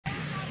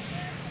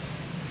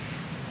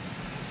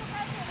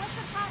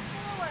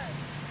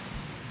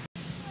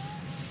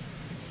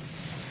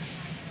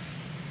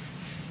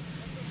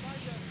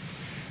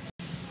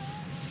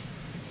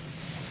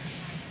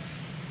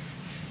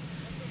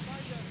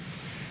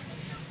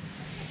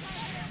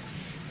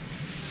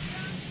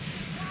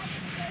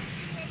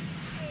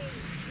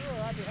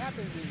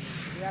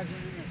he has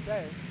anything to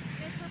say.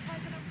 Mr.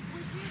 President,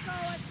 would you go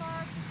as far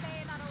as to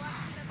say that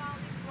election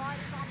Navalny's blood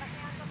is on the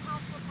hands of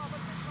House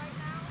Republicans right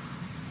now?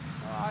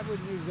 I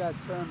wouldn't use that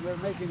term. They're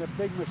making a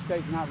big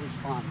mistake not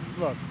responding.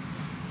 Look,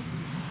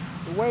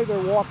 the way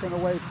they're walking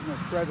away from the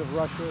threat of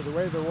Russia, the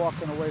way they're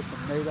walking away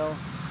from NATO,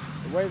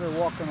 the way they're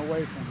walking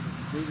away from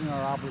meeting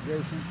our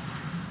obligations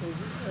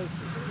is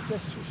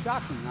just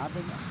shocking. I've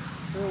been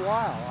for a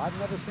while. I've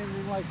never seen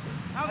anything like this.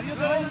 Do you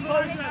think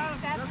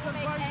steps will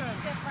make any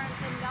difference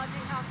in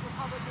nudging House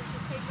Republicans to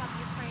take up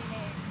Ukraine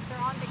aid?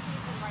 They're on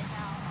vacation right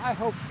now. I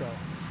hope so,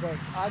 but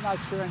I'm not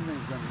sure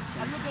anything's going to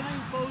Are change. you going to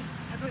impose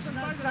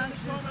additional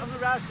sanctions on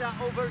Russia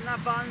over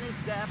Navalny's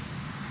death?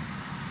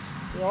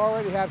 We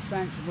already have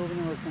sanctions moving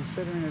and we're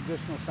considering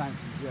additional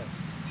sanctions, yes.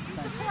 Do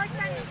you support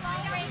sending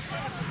long-range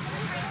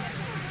missiles?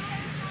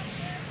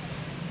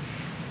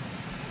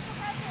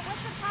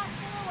 What's the path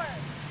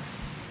forward?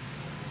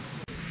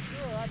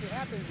 Sure, I'd be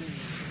happy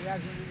if he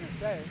has anything to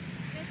say.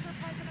 Mr.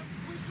 President,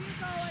 would you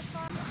go as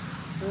far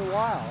For a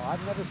while.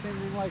 I've never seen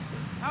anything like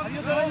this. Are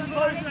you going to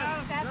impose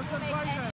steps will make any